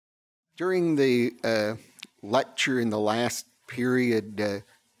During the lecture in the last period,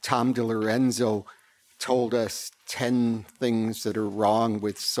 Tom DiLorenzo told us 10 things that are wrong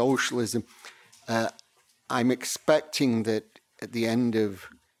with socialism. I'm expecting that at the end of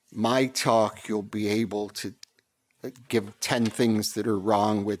my talk, you'll be able to give 10 things that are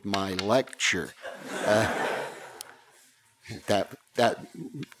wrong with my lecture. That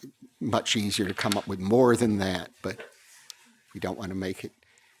much easier to come up with more than that, but we don't want to make it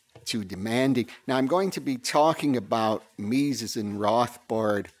too demanding. Now, I'm going to be talking about Mises and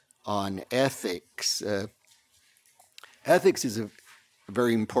Rothbard on ethics. Ethics is a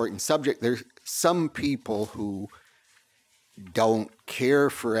very important subject. There's some people who don't care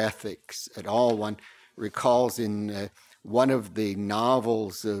for ethics at all. One recalls in one of the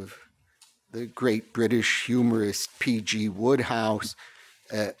novels of the great British humorist P.G. Wodehouse,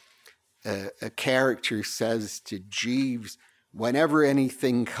 a character says to Jeeves, "Whenever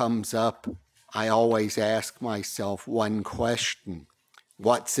anything comes up, I always ask myself one question: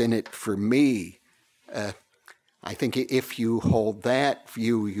 what's in it for me?" I think if you hold that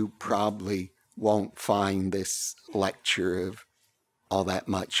view, you probably won't find this lecture of all that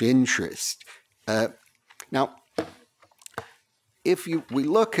much interest. Now, if we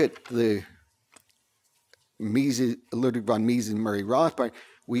look at the Ludwig von Mises and Murray Rothbard,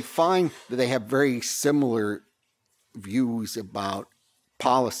 we find that they have very similar views about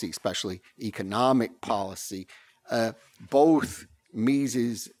policy, especially economic policy. Both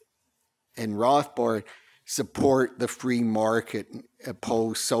Mises and Rothbard support the free market,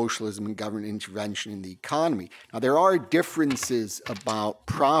 oppose socialism and government intervention in the economy. Now, there are differences about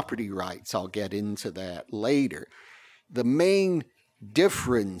property rights. I'll get into that later. The main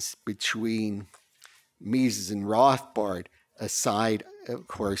difference between Mises and Rothbard, aside, of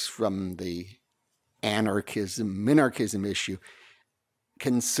course, from the anarchism-minarchism issue,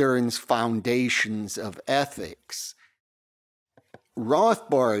 concerns foundations of ethics.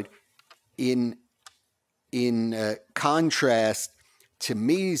 Rothbard, in contrast to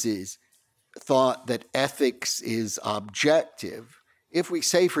Mises, thought that ethics is objective. If we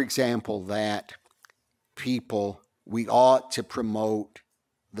say, for example, that we ought to promote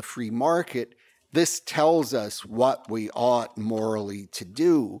the free market, this tells us what we ought morally to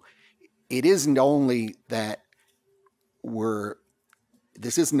do. It isn't only that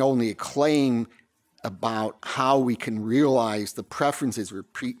this isn't only a claim about how we can realize the preferences for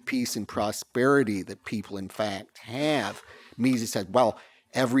peace and prosperity that people in fact have. Mises said, well,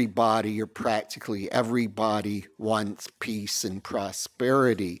 everybody, or practically everybody, wants peace and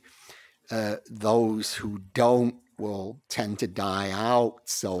prosperity. Those who don't will tend to die out,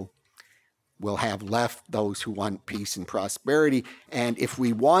 so we'll have left those who want peace and prosperity. And if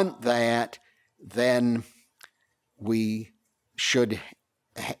we want that, then we should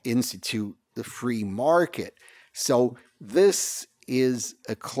institute the free market. So this is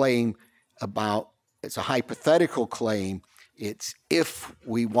a claim it's a hypothetical claim. It's if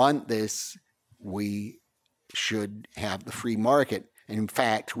we want this, we should have the free market. And in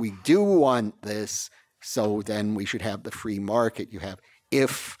fact, we do want this, so then we should have the free market. You have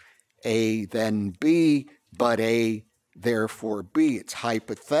if A, then B, but A, therefore B. It's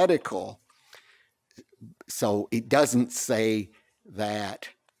hypothetical. So it doesn't say that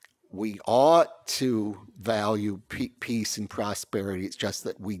we ought to value peace and prosperity. It's just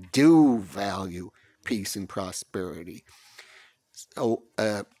that we do value peace and prosperity. So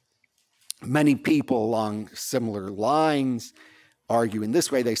many people along similar lines argue in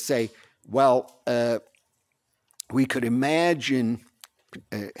this way. They say, well, we could imagine,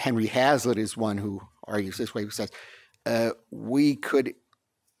 Henry Hazlitt is one who argues this way, who says, the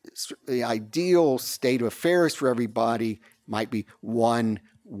ideal state of affairs for everybody might be one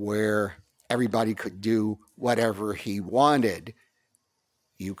where everybody could do whatever he wanted.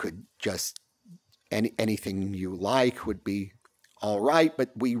 You could just, anything you like would be all right,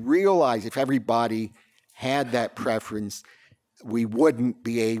 but we realize if everybody had that preference, we wouldn't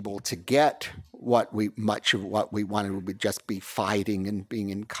be able to get much of what we wanted. We would just be fighting and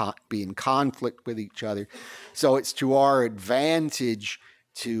be in conflict with each other. So it's to our advantage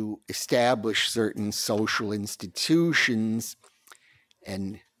to establish certain social institutions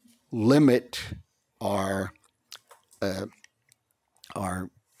and limit our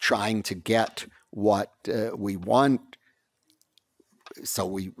trying to get what we want. So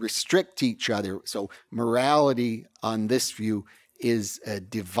we restrict each other. So morality, on this view, is a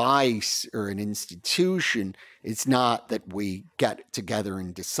device or an institution. It's not that we get together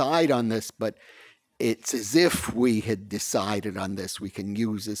and decide on this, but it's as if we had decided on this. We can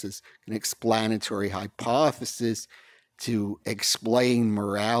use this as an explanatory hypothesis to explain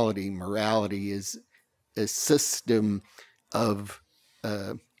morality. Morality is a system of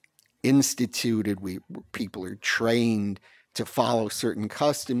people are trained to follow certain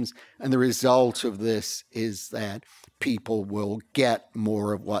customs, and the result of this is that people will get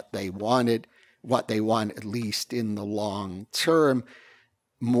more of what they want, at least in the long term,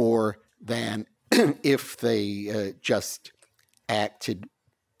 more than if they just acted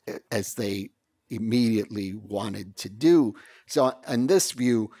as they immediately wanted to do. So in this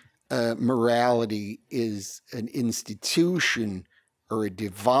view, morality is an institution or a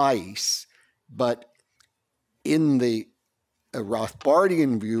device, but in the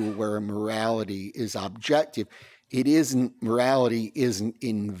Rothbardian view, where morality is objective, morality isn't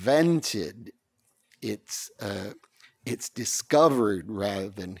invented. It's discovered rather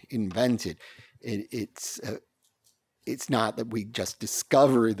than invented. It's not that we just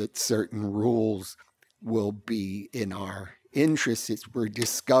discover that certain rules will be in our interests. It's we're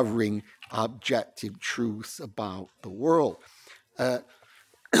discovering objective truths about the world.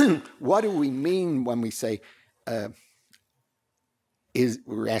 What do we mean when we say,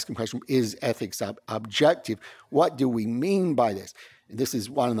 we're asking the question, is ethics objective? What do we mean by this? This is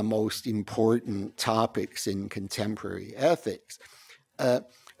one of the most important topics in contemporary ethics.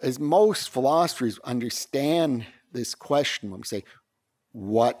 As most philosophers understand this question, when we say,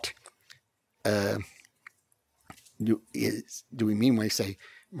 what do we mean when we say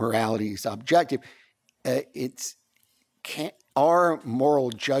morality is objective? Are moral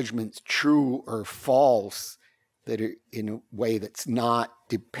judgments true or false that are in a way that's not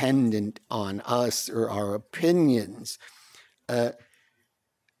dependent on us or our opinions?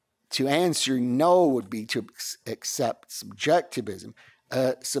 To answer no would be to accept subjectivism.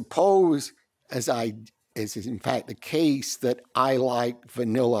 Suppose, as is in fact the case, that I like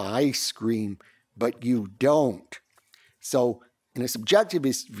vanilla ice cream, but you don't. So in a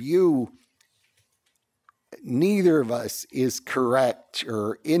subjectivist view, neither of us is correct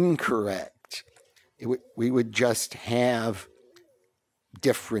or incorrect. We would just have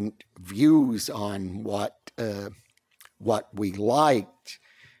different views on what we liked.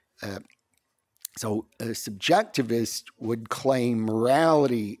 So a subjectivist would claim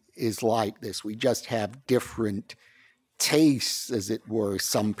morality is like this. We just have different tastes, as it were.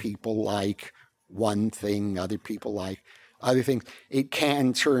 Some people like one thing, other people like other things. It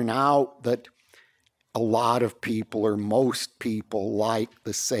can turn out that a lot of people or most people like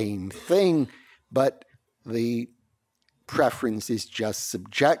the same thing, but the preference is just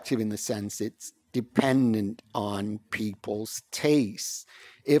subjective in the sense it's dependent on people's tastes.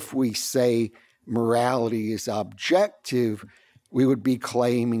 If we say morality is objective, we would be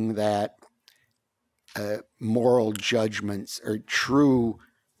claiming that moral judgments are true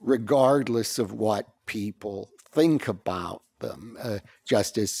regardless of what people think about them.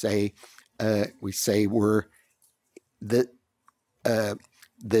 Just as we say we're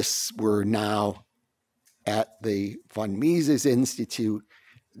now at the von Mises Institute,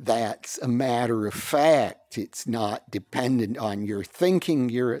 that's a matter of fact. It's not dependent on your thinking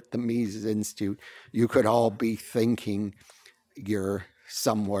you're at the Mises Institute. You could all be thinking you're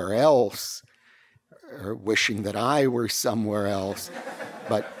somewhere else or wishing that I were somewhere else.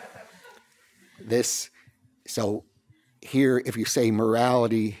 But so here, if you say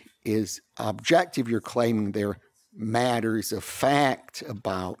morality is objective, you're claiming there are matters of fact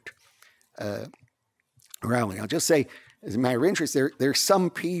about morality. I'll just say, as a matter of interest, there are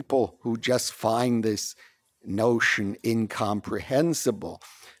some people who just find this notion incomprehensible.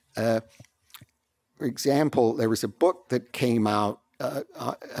 For example, there was a book that came out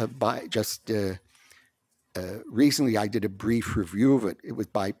recently. I did a brief review of it. It was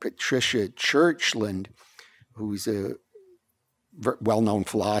by Patricia Churchland, who's a well-known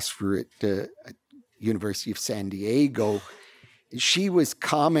philosopher at the University of San Diego. She was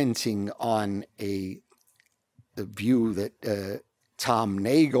commenting on a view that Tom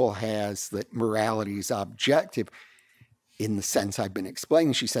Nagel has, that morality is objective in the sense I've been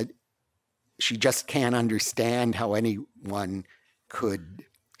explaining. She said she just can't understand how anyone could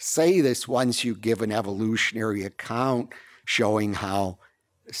say this once you give an evolutionary account showing how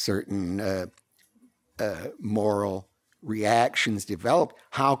certain moral reactions develop.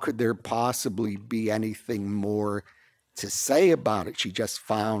 How could there possibly be anything more to say about it? She just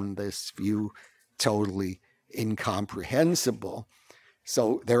found this view totally incomprehensible.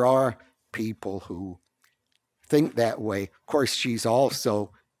 So there are people who think that way. Of course, she's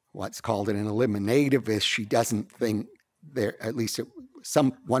also what's called an eliminativist. She doesn't think there, at least at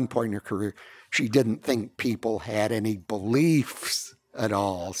one point in her career, she didn't think people had any beliefs at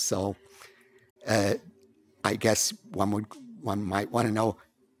all. So I guess one might want to know,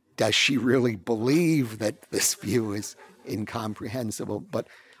 does she really believe that this view is incomprehensible? But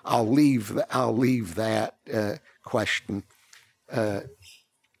I'll leave that question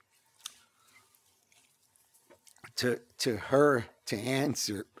to her to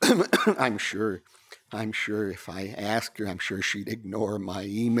answer. I'm sure if I asked her, I'm sure she'd ignore my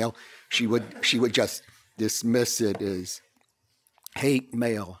email. She would just dismiss it as hate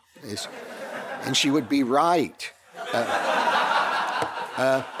mail, and she would be right.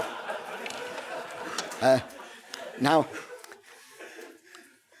 Now,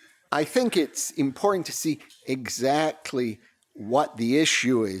 I think it's important to see exactly what the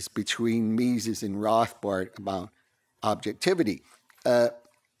issue is between Mises and Rothbard about objectivity.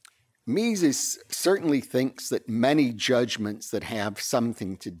 Mises certainly thinks that many judgments that have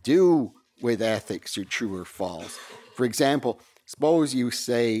something to do with ethics are true or false. For example, suppose you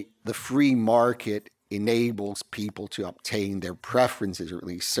say the free market enables people to obtain their preferences, or at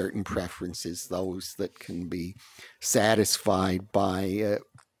least certain preferences, those that can be satisfied by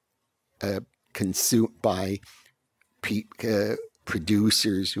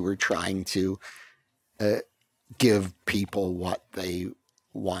producers who are trying to give people what they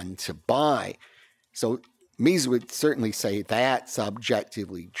want to buy. So Mises would certainly say that's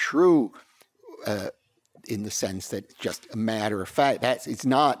objectively true in the sense that it's just a matter of fact. It's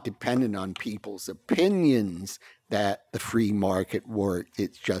not dependent on people's opinions that the free market worked.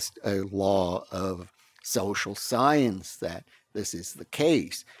 It's just a law of social science that this is the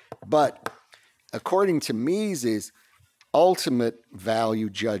case. But according to Mises, ultimate value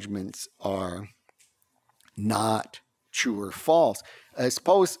judgments are not true or false.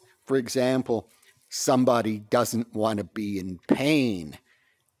 Suppose, for example, somebody doesn't want to be in pain,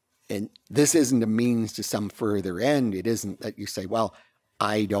 and this isn't a means to some further end. It isn't that you say, well,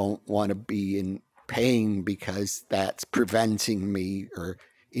 I don't want to be in pain because that's preventing me or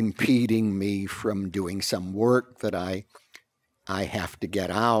impeding me from doing some work that I have to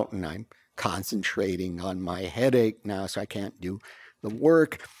get out, and I'm concentrating on my headache now, so I can't do the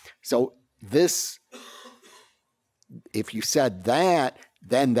work. So this, if you said that,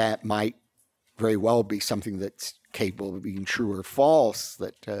 then that might very well be something that's capable of being true or false,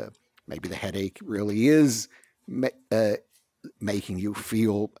 that maybe the headache really is making you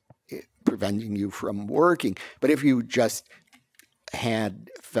feel, preventing you from working. But if you just had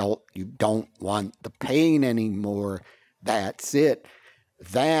felt you don't want the pain anymore, that's it.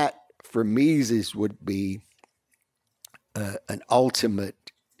 That, for Mises, would be an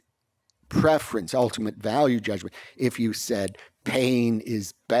ultimate preference, ultimate value judgment. If you said pain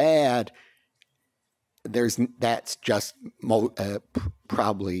is bad, that's just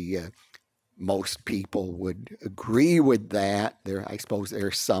probably most people would agree with that. I suppose there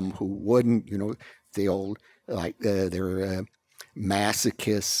are some who wouldn't. You know, the old, like there are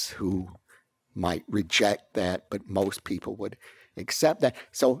masochists who might reject that, but most people would accept that.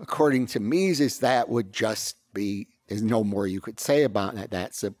 So according to Mises, that would just be, there's no more you could say about that.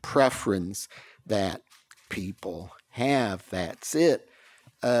 That's a preference that people have. That's it.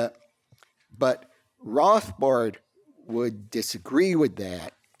 But Rothbard would disagree with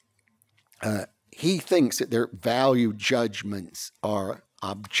that. He thinks that their value judgments are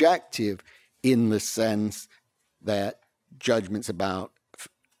objective in the sense that judgments about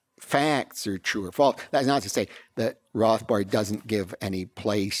facts are true or false. That's not to say that Rothbard doesn't give any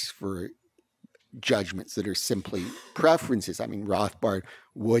place for judgments that are simply preferences. I mean, Rothbard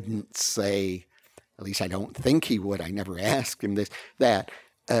wouldn't say, at least I don't think he would, I never asked him this, that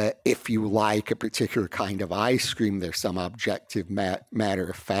if you like a particular kind of ice cream, there's some objective matter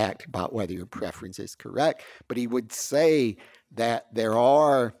of fact about whether your preference is correct. But he would say that there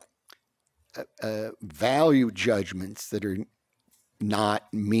are value judgments that are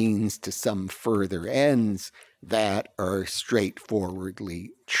not means to some further ends that are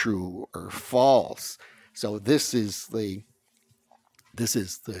straightforwardly true or false. So this is the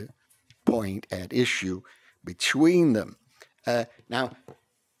point at issue between them. Now,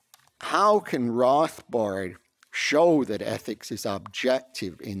 how can Rothbard show that ethics is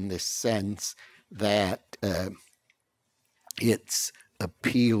objective in the sense that it's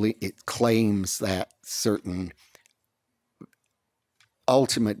appealing, it claims that certain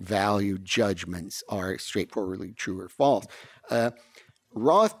ultimate value judgments are straightforwardly true or false?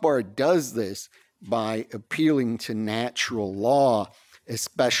 Rothbard does this by appealing to natural law,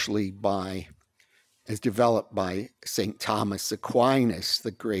 especially as developed by St. Thomas Aquinas,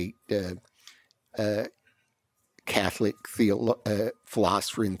 the great Catholic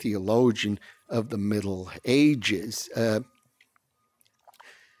philosopher and theologian of the Middle Ages.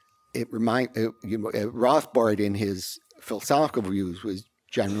 Rothbard in his philosophical views was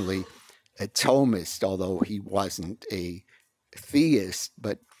generally a Thomist, although he wasn't a theist.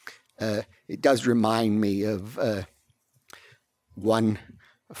 But it does remind me of one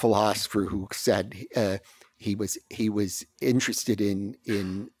philosopher who said he was interested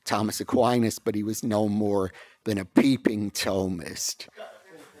in Thomas Aquinas, but he was no more than a peeping Thomist.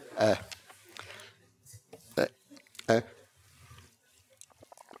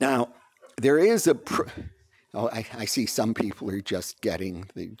 Now, there is a... I see some people are just getting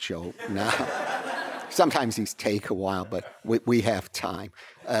the joke now. Sometimes these take a while, but we have time.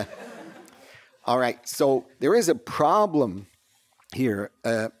 All right, so there is a problem here.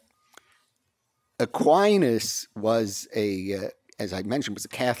 Aquinas was as I mentioned, was a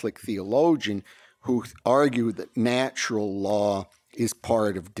Catholic theologian who argued that natural law is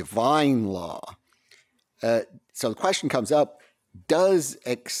part of divine law. So the question comes up, does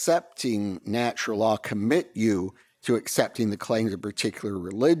accepting natural law commit you to accepting the claims of a particular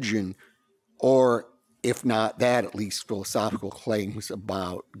religion, or if not that, at least philosophical claims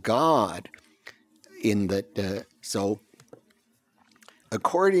about God? In that, so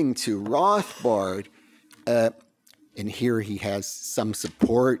according to Rothbard, and here he has some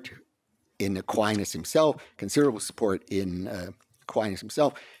support in Aquinas himself, considerable support in Aquinas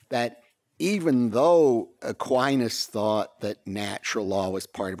himself, that even though Aquinas thought that natural law was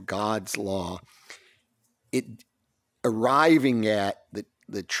part of God's law, arriving at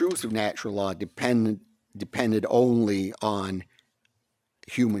the truth of natural law depended only on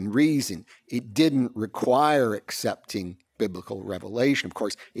human reason. It didn't require accepting biblical revelation. Of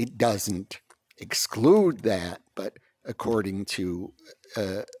course, it doesn't exclude that, but according to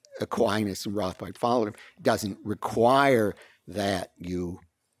Aquinas and Rothbard followed him, it doesn't require that you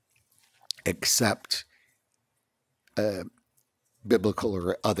accept biblical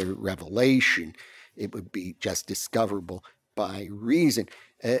or other revelation. It would be just discoverable by reason.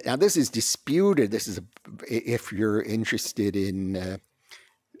 Now, this is disputed. If you're interested in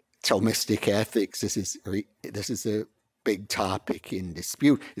Thomistic ethics, this is a big topic in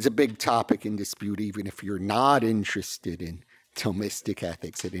dispute. It's a big topic in dispute even if you're not interested in Thomistic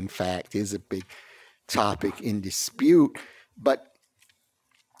ethics. It, in fact, is a big topic in dispute. But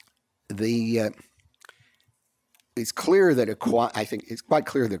it's clear that I think it's quite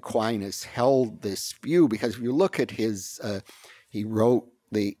clear that Aquinas held this view, because if you look at his, he wrote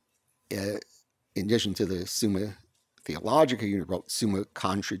in addition to the Summa Theologica, he wrote Summa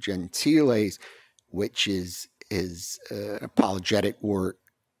Contra Gentiles, which is an apologetic work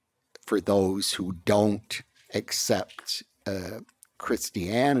for those who don't accept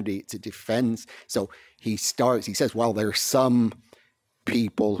Christianity. It's a defense. So he says, well, there are some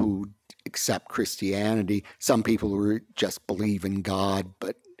people who accept Christianity, some people who just believe in God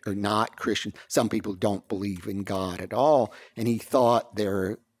but are not Christian, some people don't believe in God at all. And he thought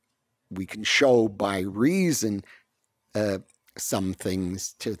we can show by reason some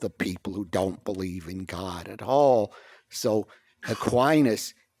things to the people who don't believe in God at all. So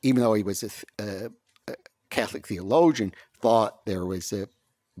Aquinas, even though he was a Catholic theologian, thought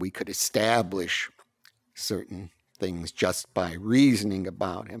we could establish certain things just by reasoning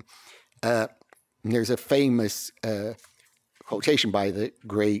about him. There's a famous quotation by the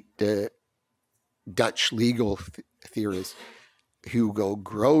great Dutch legal theorist Hugo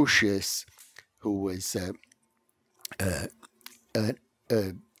Grotius, who was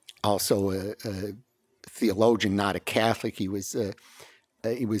also a theologian, not a Catholic. He was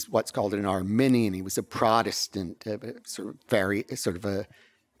what's called an Arminian. He was a Protestant, sort of a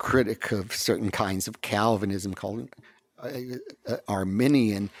critic of certain kinds of Calvinism, called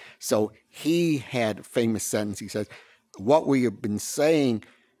Arminian. So he had a famous sentence. He says, what we have been saying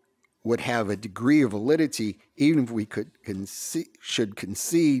would have a degree of validity even if we should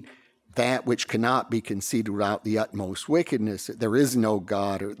concede that which cannot be conceded without the utmost wickedness. There is no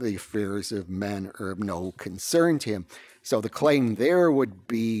God, or the affairs of men are of no concern to him. So the claim there would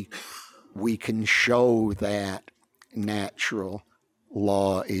be, we can show that natural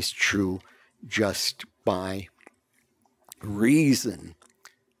law is true just by reason.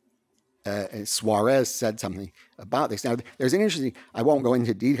 Suarez said something about this. Now, there's an interesting, I won't go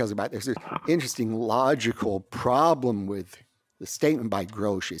into details about this, there's an interesting logical problem with the statement by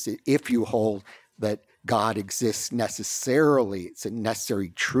Grotius. If you hold that God exists necessarily, it's a necessary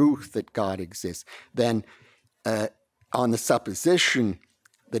truth that God exists, then on the supposition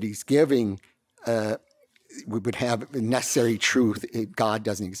that he's giving, we would have a necessary truth, God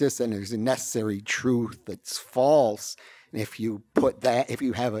doesn't exist, and there's a necessary truth that's false. And if you put that, if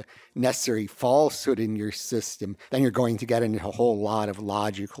you have a necessary falsehood in your system, then you're going to get into a whole lot of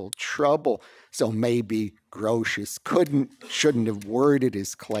logical trouble. So maybe Grotius shouldn't have worded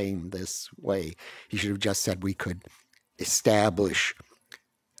his claim this way. He should have just said we could establish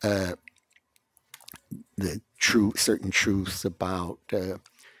certain truths about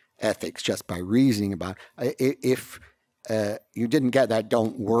ethics just by reasoning about it. If you didn't get that,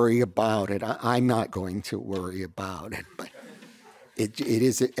 don't worry about it. I'm not going to worry about it, but it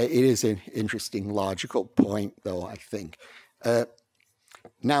is an interesting logical point, though, I think.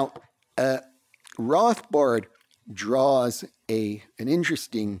 Now, Rothbard draws an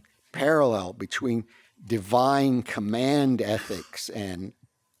interesting parallel between divine command ethics and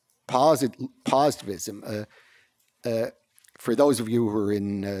positivism. For those of you who are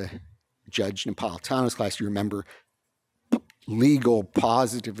in Judge Napolitano's class, you remember legal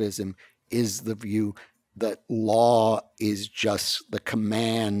positivism is the view that law is just the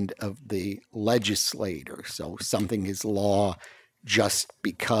command of the legislator. So something is law just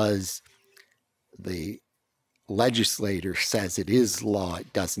because the legislator says it is law.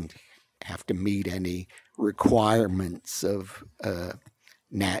 It doesn't have to meet any requirements of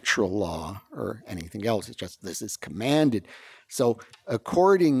natural law or anything else. It's just this is commanded. So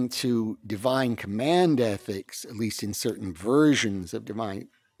according to divine command ethics, at least in certain versions of divine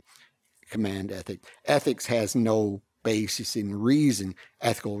command ethics has no basis in reason.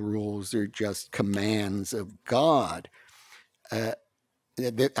 Ethical rules are just commands of God. I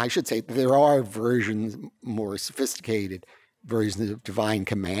should say there are versions, more sophisticated versions of divine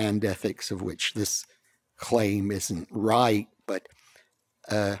command ethics of which this claim isn't right, but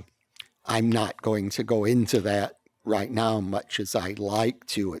I'm not going to go into that right now, much as I'd like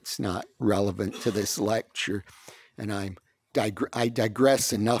to. It's not relevant to this lecture, and I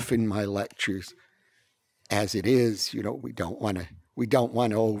digress enough in my lectures as it is. You know, we don't want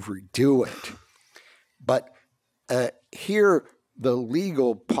to overdo it. But here, the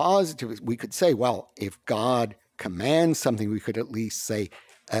legal positivist, we could say, well, if God commands something, we could at least say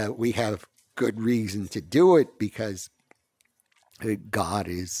we have good reason to do it because God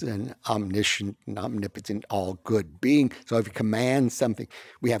is an omniscient and omnipotent, all good being. So if he commands something,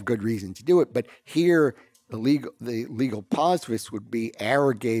 we have good reason to do it. But here, the legal positivist would be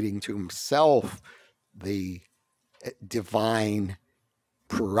arrogating to himself the divine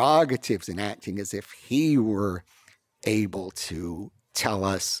prerogatives and acting as if he were able to tell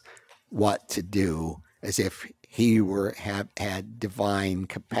us what to do, as if he had divine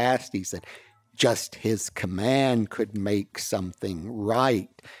capacities that just his command could make something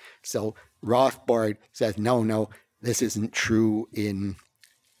right. So Rothbard says, no, this isn't true in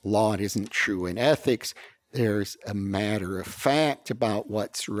law. It isn't true in ethics. There's a matter of fact about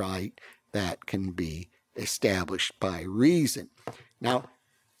what's right that can be established by reason. Now,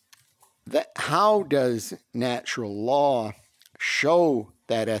 how does natural law show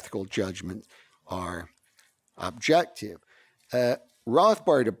that ethical judgments are objective?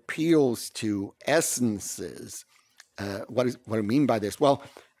 Rothbard appeals to essences. What I mean by this? Well,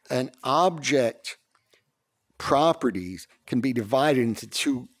 an object properties can be divided into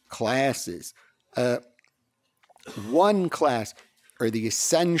two classes. One class are the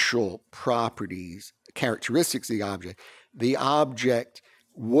essential properties, characteristics of the object. The object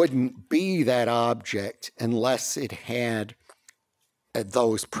wouldn't be that object unless it had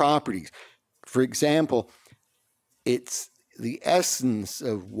those properties. For example, it's the essence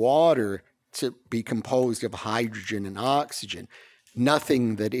of water to be composed of hydrogen and oxygen.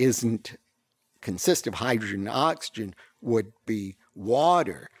 Nothing that isn't consist of hydrogen and oxygen would be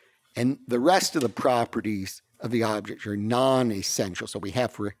water. And the rest of the properties of the object are non-essential. So we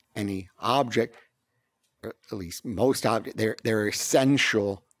have for any object, or at least most objects, they're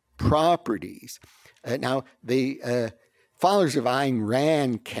essential properties. Now, the followers of Ayn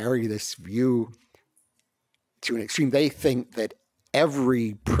Rand carry this view to an extreme. They think that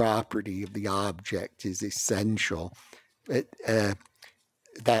every property of the object is essential.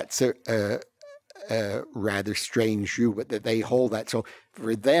 That's a rather strange view, but that they hold that. So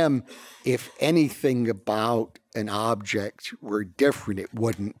for them, if anything about an object were different, it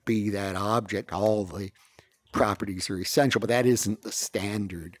wouldn't be that object. All the properties are essential, but that isn't the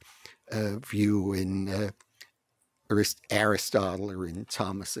standard view in Aristotle or in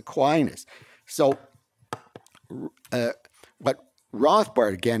Thomas Aquinas. So what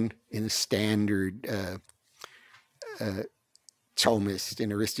Rothbard, again, in a standard Thomist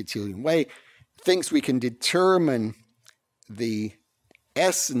and Aristotelian way, thinks we can determine the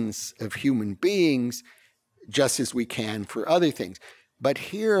essence of human beings just as we can for other things. But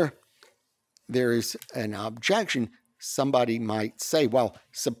here there is an objection. somebody might say, well,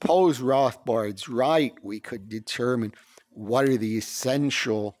 suppose Rothbard's right, we could determine what is the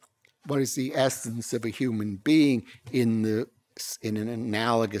essence of a human being in an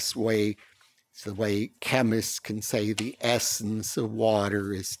analogous way. It's the way chemists can say the essence of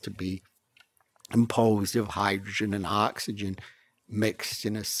water is to be composed of hydrogen and oxygen mixed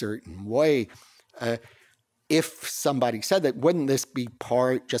in a certain way. If somebody said that, wouldn't this be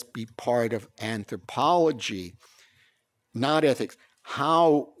just be part of anthropology, not ethics?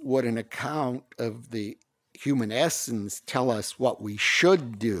 How would an account of the human essence tell us what we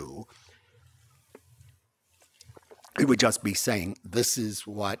should do? It would just be saying this is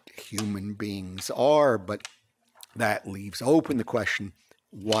what human beings are, but that leaves open the question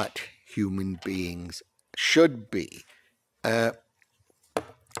what human beings should be.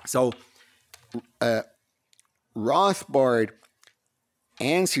 Rothbard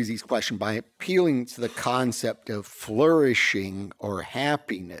answers these questions by appealing to the concept of flourishing or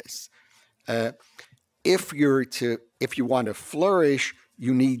happiness. If you want to flourish,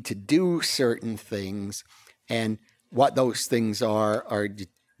 you need to do certain things, and what those things are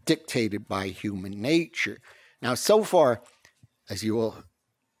dictated by human nature. Now, so far, as you will,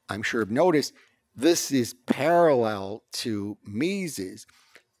 I'm sure, have noticed, this is parallel to Mises.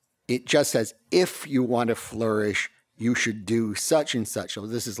 It just says, if you want to flourish, you should do such and such. So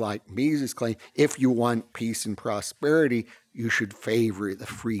this is like Mises' claim, if you want peace and prosperity, you should favor the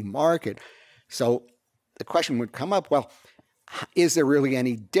free market. So the question would come up, well, is there really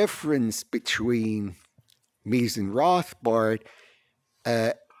any difference between Mises and Rothbard?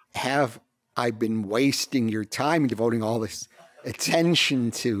 Have I been wasting your time devoting all this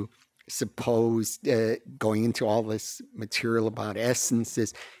attention to going into all this material about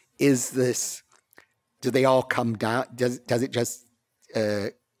essences? Do they all come down, do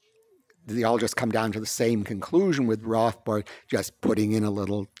they all just come down to the same conclusion with Rothbard, just putting in a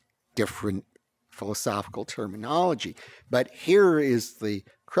little different philosophical terminology? But here is the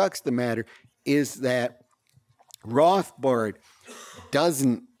crux of the matter, is that Rothbard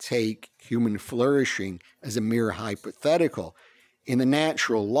doesn't take human flourishing as a mere hypothetical. In the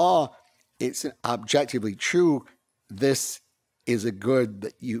natural law, it's objectively true. This is a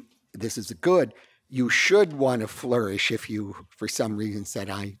good. You should want to flourish. If you, for some reason,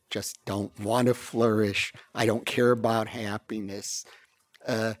 said, I just don't want to flourish, I don't care about happiness,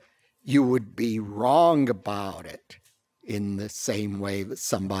 you would be wrong about it, in the same way that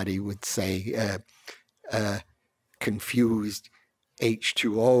somebody would say, confused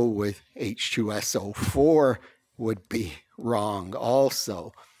H2O with H2SO4 would be wrong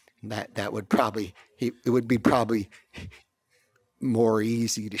also. It would be probably more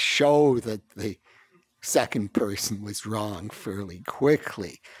easy to show that the second person was wrong fairly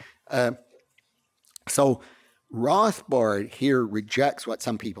quickly. So Rothbard here rejects what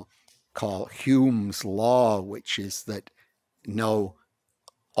some people call Hume's law, which is that no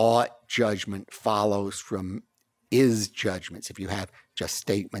ought judgment follows from is judgments. If you have just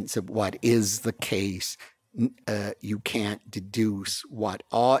statements of what is the case, you can't deduce what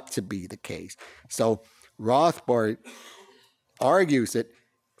ought to be the case. So Rothbard argues that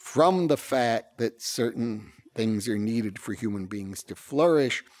from the fact that certain things are needed for human beings to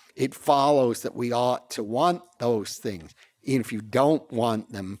flourish, it follows that we ought to want those things. And if you don't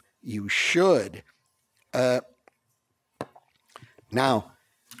want them, you should.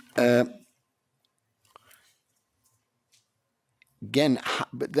 Again,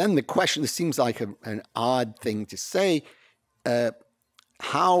 but then the question, this seems like an odd thing to say,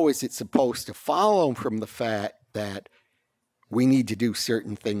 how is it supposed to follow from the fact that we need to do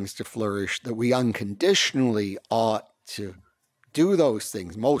certain things to flourish, that we unconditionally ought to do those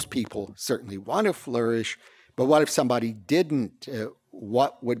things? Most people certainly want to flourish, but what if somebody didn't?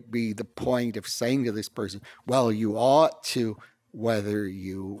 What would be the point of saying to this person, well, you ought to, whether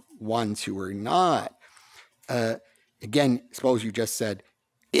you want to or not? Again, suppose you just said,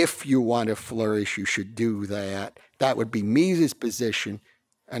 if you want to flourish, you should do that. That would be Mises' position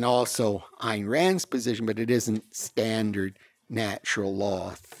and also Ayn Rand's position, but it isn't standard natural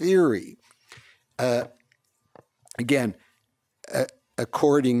law theory. Again,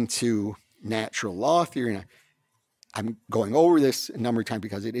 according to natural law theory, and I'm going over this a number of times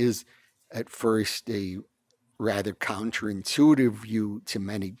because it is at first a rather counterintuitive view to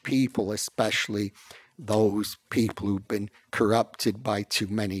many people, especially those people who've been corrupted by too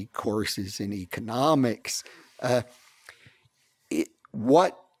many courses in economics. In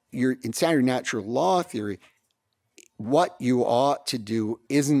standard natural law theory, what you ought to do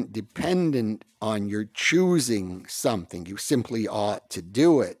isn't dependent on your choosing something. You simply ought to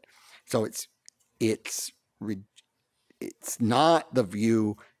do it. So it's not the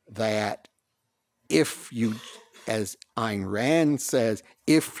view that if you, as Ayn Rand says,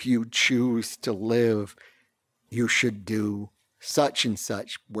 if you choose to live, you should do such and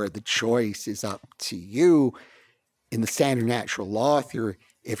such, where the choice is up to you. In the standard natural law theory,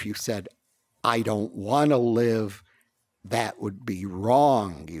 if you said, I don't want to live, that would be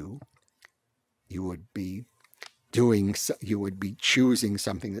wrong. You would be choosing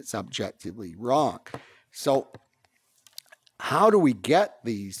something that's objectively wrong. So how do we get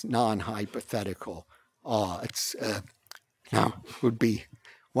these non-hypothetical odds? Now, would be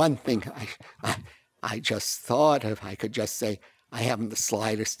one thing I just thought of. I could just say, I haven't the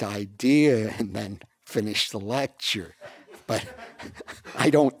slightest idea, and then finish the lecture. But I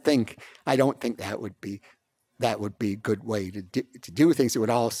don't think that would be a good way to do things. It would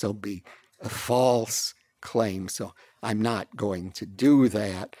also be a false claim. So I'm not going to do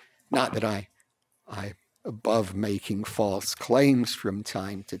that. Not that I'm above making false claims from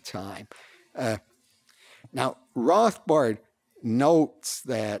time to time. Now, Rothbard notes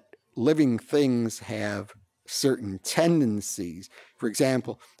that living things have certain tendencies. For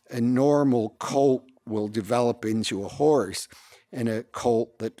example, a normal colt will develop into a horse, and a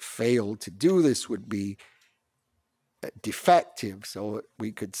colt that failed to do this would be defective. So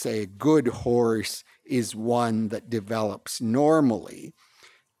we could say a good horse is one that develops normally.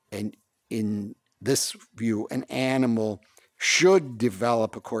 And in this view, an animal should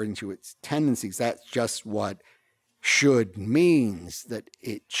develop according to its tendencies. That's just what should means, that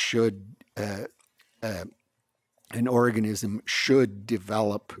it should, an organism should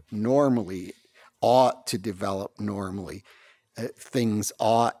develop normally, ought to develop normally. Things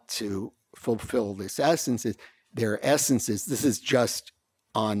ought to fulfill this essences. Their essences, this is just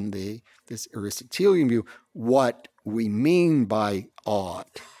on this Aristotelian view, what we mean by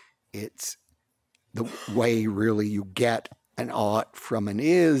ought. It's the way really you get an ought from an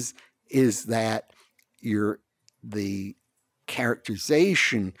is that the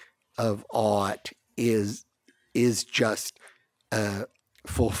characterization of ought is just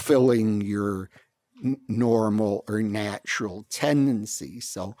fulfilling your normal or natural tendencies.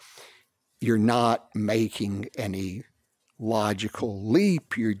 So you're not making any logical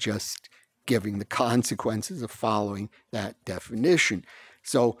leap. You're just giving the consequences of following that definition.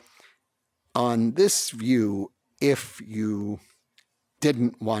 So on this view, if you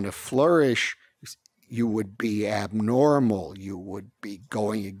didn't want to flourish, you would be abnormal. You would be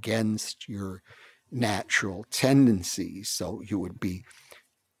going against your natural tendencies. So you would be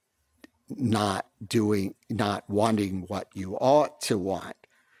not wanting what you ought to want.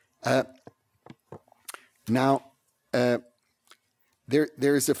 Now,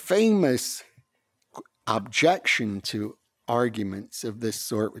 there's a famous objection to arguments of this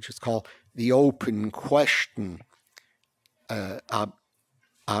sort, which is called the open question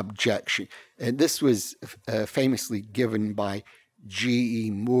objection. And this was famously given by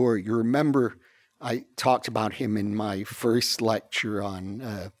G.E. Moore. You remember I talked about him in my first lecture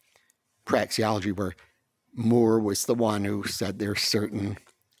on praxeology, where Moore was the one who said there are certain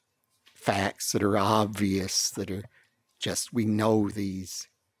facts that are obvious, that are just, we know these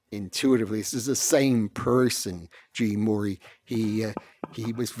intuitively. This is the same person, G. Moore. He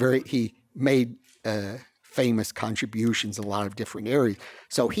made famous contributions in a lot of different areas.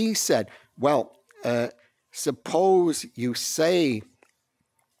 So he said, well, suppose you say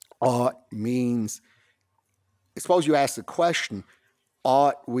ought means, suppose you ask the question,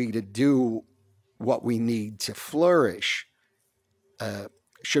 ought we to do what we need to flourish?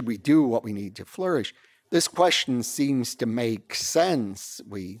 Should we do what we need to flourish? This question seems to make sense.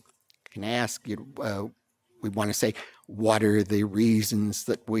 We can ask, we want to say, what are the reasons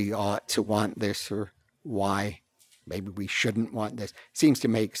that we ought to want this, or why maybe we shouldn't want this? Seems to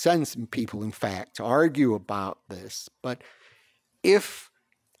make sense, and people, in fact, argue about this. But if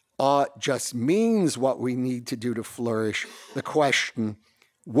ought just means what we need to do to flourish, the question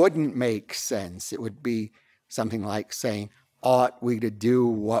wouldn't make sense. It would be something like saying, ought we to do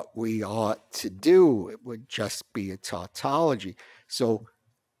what we ought to do? It would just be a tautology. So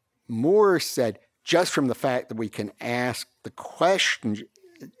Moore said, just from the fact that we can ask the question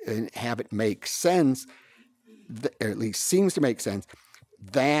and have it make sense, or at least seems to make sense,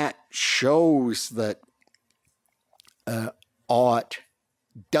 that shows that ought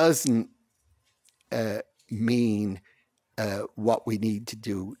doesn't mean what we need to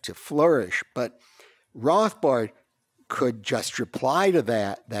do to flourish. But Rothbard could just reply to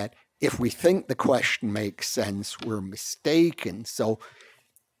that if we think the question makes sense, we're mistaken. So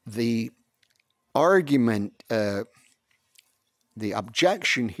the argument, the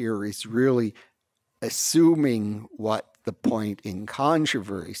objection here is really assuming what the point in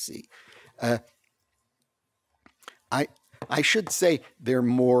controversy. I should say there are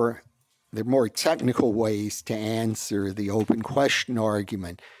more technical ways to answer the open question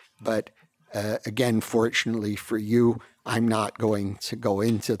argument, but again, fortunately for you, I'm not going to go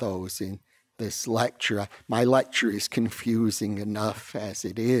into those in this lecture. My lecture is confusing enough as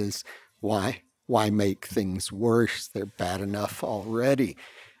it is. Why make things worse? They're bad enough already.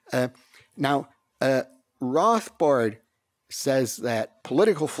 Now, Rothbard says that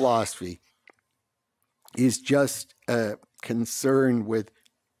political philosophy is just concerned with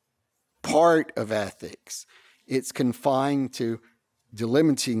part of ethics. It's confined to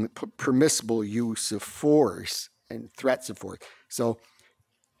delimiting permissible use of force and threats of force. So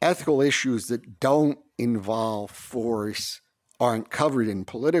ethical issues that don't involve force aren't covered in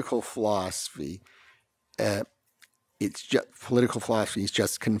political philosophy. Political philosophy is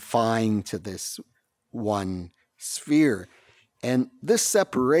just confined to this one sphere. And this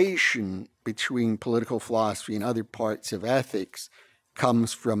separation between political philosophy and other parts of ethics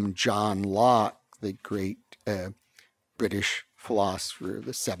comes from John Locke, the great British philosopher of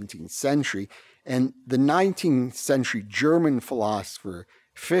the 17th century, and the 19th century German philosopher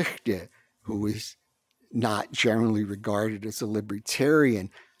Fichte, who is not generally regarded as a libertarian,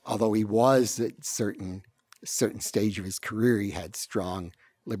 although he was at a certain stage of his career, he had strong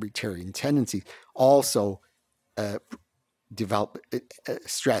libertarian tendencies, also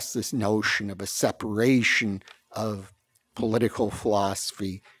stress this notion of a separation of political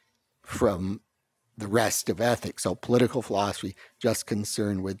philosophy from the rest of ethics. So political philosophy just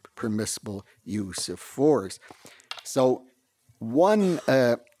concerned with permissible use of force. So one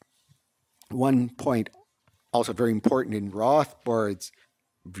point also very important in Rothbard's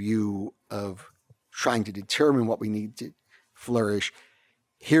view of trying to determine what we need to flourish,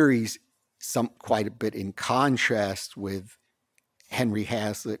 here he's quite a bit in contrast with Henry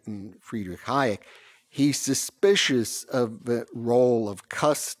Hazlitt and Friedrich Hayek. He's suspicious of the role of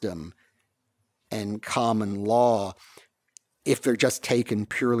custom and common law if they're just taken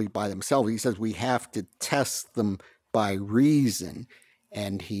purely by themselves. He says we have to test them by reason,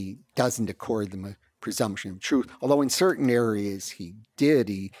 and he doesn't accord them a presumption of truth. Although in certain areas he did.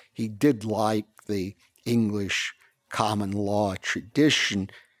 He did like the English common law tradition,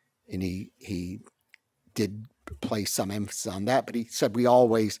 and he did place some emphasis on that, but he said we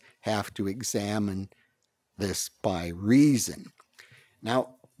always have to examine this by reason.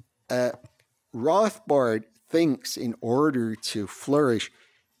 Now, Rothbard thinks in order to flourish,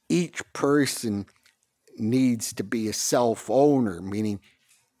 each person needs to be a self-owner, meaning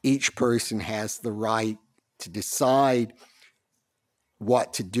each person has the right to decide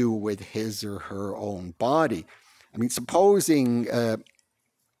what to do with his or her own body. I mean, supposing,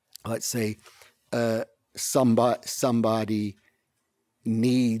 let's say, somebody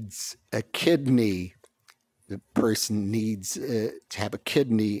needs a kidney, the person needs to have a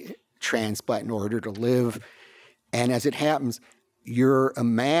kidney transplant in order to live, and as it happens, you're a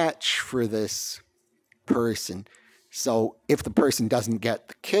match for this person. So if the person doesn't get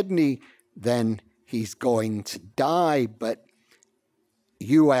the kidney, then he's going to die, but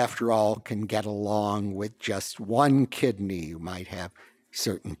you, after all, can get along with just one kidney. You might have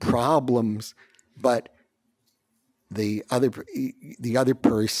certain problems, but the other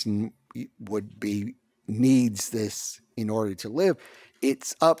person needs this in order to live.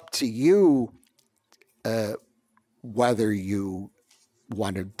 It's up to you whether you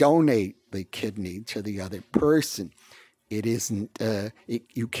want to donate the kidney to the other person. It isn't.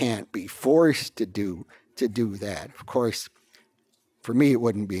 You can't be forced to do that. Of course, for me, it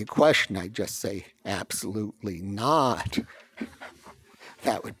wouldn't be a question. I'd just say absolutely not.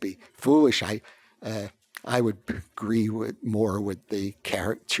 That would be foolish. I would agree more with the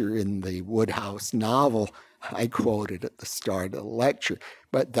character in the Woodhouse novel I quoted at the start of the lecture.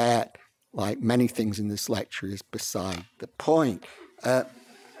 But that, like many things in this lecture, is beside the point.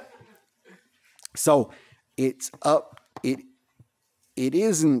 So it's up. It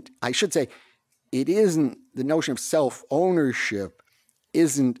isn't. I should say, it isn't. The notion of self-ownership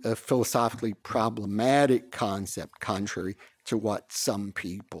isn't a philosophically problematic concept, contrary to what some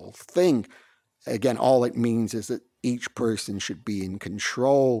people think. Again, all it means is that each person should be in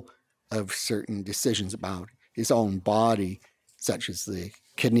control of certain decisions about his own body, such as the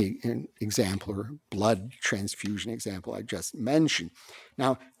kidney example or blood transfusion example I just mentioned.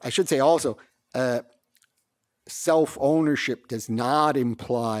 Now, I should say also, self-ownership does not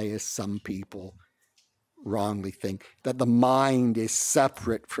imply, as some people wrongly think, that the mind is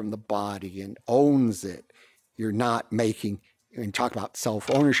separate from the body and owns it. You're not making when you talk about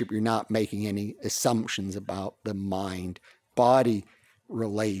self-ownership, you're not making any assumptions about the mind-body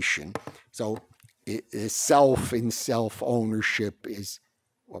relation. So self in self-ownership is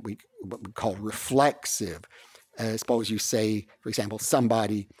what we call reflexive. Suppose you say, for example,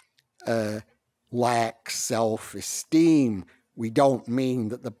 somebody lacks self-esteem. We don't mean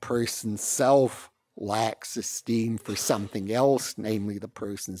that the person's self lacks esteem for something else, namely the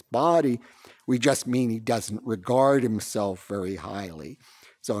person's body. We just mean he doesn't regard himself very highly.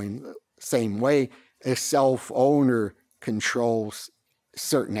 So in the same way, a self-owner controls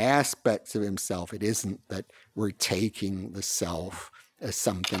certain aspects of himself. It isn't that we're taking the self as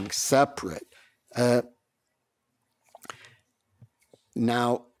something separate.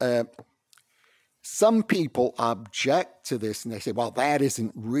 Now, some people object to this and they say, well, that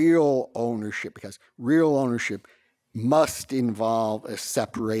isn't real ownership, because real ownership must involve a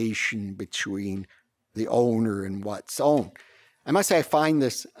separation between the owner and what's owned. I must say I find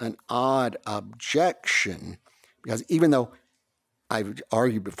this an odd objection, because even though I've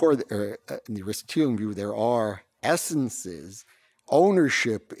argued before in the Aristotelian view there are essences,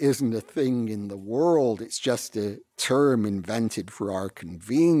 ownership isn't a thing in the world. It's just a term invented for our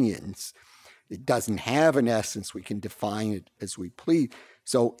convenience. It doesn't have an essence. We can define it as we please.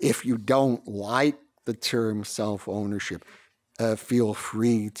 So if you don't like the term self-ownership, feel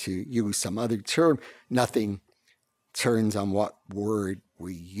free to use some other term. Nothing turns on what word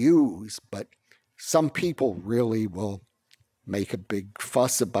we use, but some people really will make a big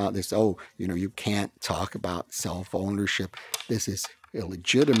fuss about this. Oh, you can't talk about self-ownership. This is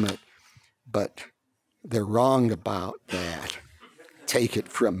illegitimate. But they're wrong about that. Take it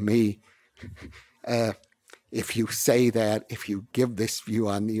from me. If you say that, if you give this view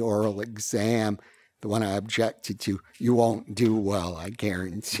on the oral exam, the one I objected to, you won't do well, I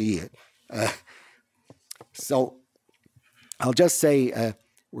guarantee it. So I'll just say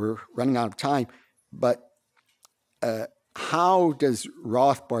we're running out of time, but how does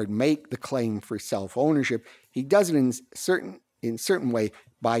Rothbard make the claim for self-ownership? He does it in certain way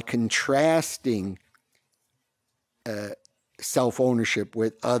by contrasting self-ownership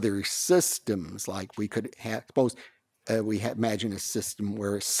with other systems. Like we could have, suppose imagine a system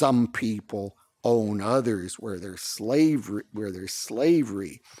where some people own others, where there's slavery.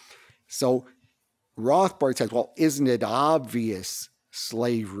 So Rothbard says, well, isn't it obvious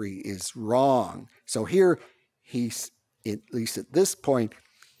slavery is wrong? So here he's, at least at this point,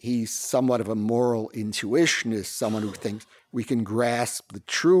 he's somewhat of a moral intuitionist, someone who thinks we can grasp the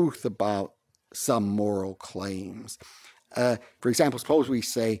truth about some moral claims. For example, suppose we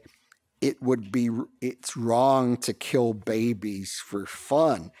say it's wrong to kill babies for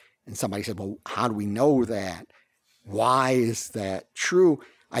fun. And somebody said, well, how do we know that? Why is that true?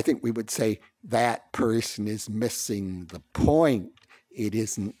 I think we would say that person is missing the point. It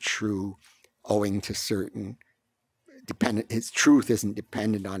isn't true owing to certain its truth isn't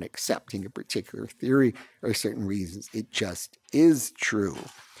dependent on accepting a particular theory or certain reasons. It just is true.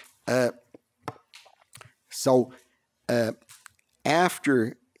 So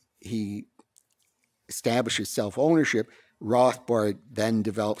after he establishes self-ownership, Rothbard then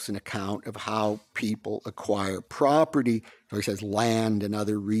develops an account of how people acquire property. So he says land and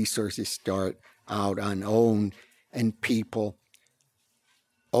other resources start out unowned, and people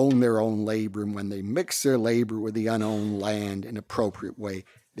own their own labor, and when they mix their labor with the unowned land in an appropriate way,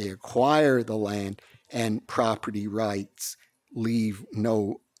 they acquire the land, and property rights leave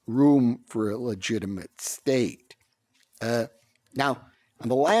no room for a legitimate state. Now, on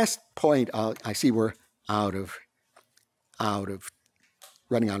the last point, I see we're out of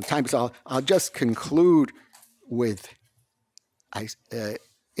running out of time, so I'll just conclude with an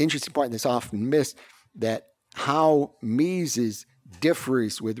interesting point that's often missed, that how Mises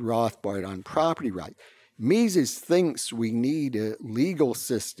differs with Rothbard on property rights. Mises thinks we need a legal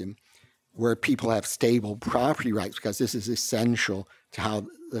system where people have stable property rights, because this is essential to how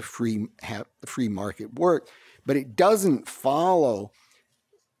the free market works. But it doesn't follow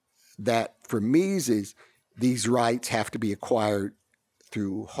that for Mises, these rights have to be acquired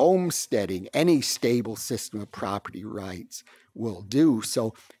through homesteading. Any stable system of property rights will do.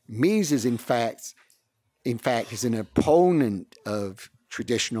 So Mises, in fact, is an opponent of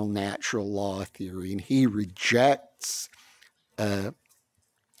traditional natural law theory, and he rejects these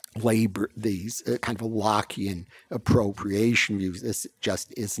kind of a Lockean appropriation views. This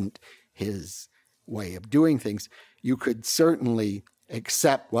just isn't his way of doing things. You could certainly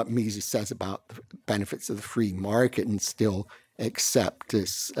accept what Mises says about the benefits of the free market and still accept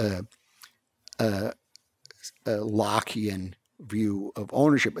this Lockean view of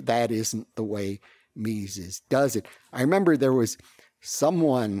ownership, but that isn't the way Mises does it. I remember there was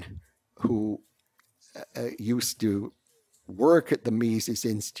someone who used to work at the Mises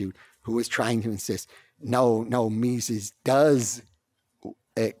Institute who was trying to insist, no, Mises does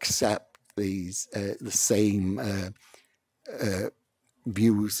accept these the same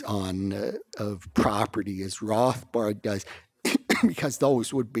views on of property as Rothbard does, because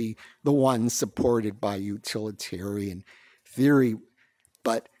those would be the ones supported by utilitarian theory.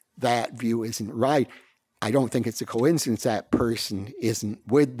 But that view isn't right. I don't think it's a coincidence that person isn't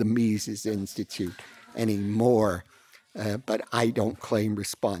with the Mises Institute anymore. But I don't claim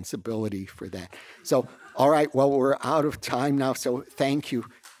responsibility for that. So, all right, well, we're out of time now, so thank you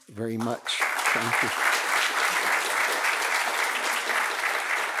very much. Thank you.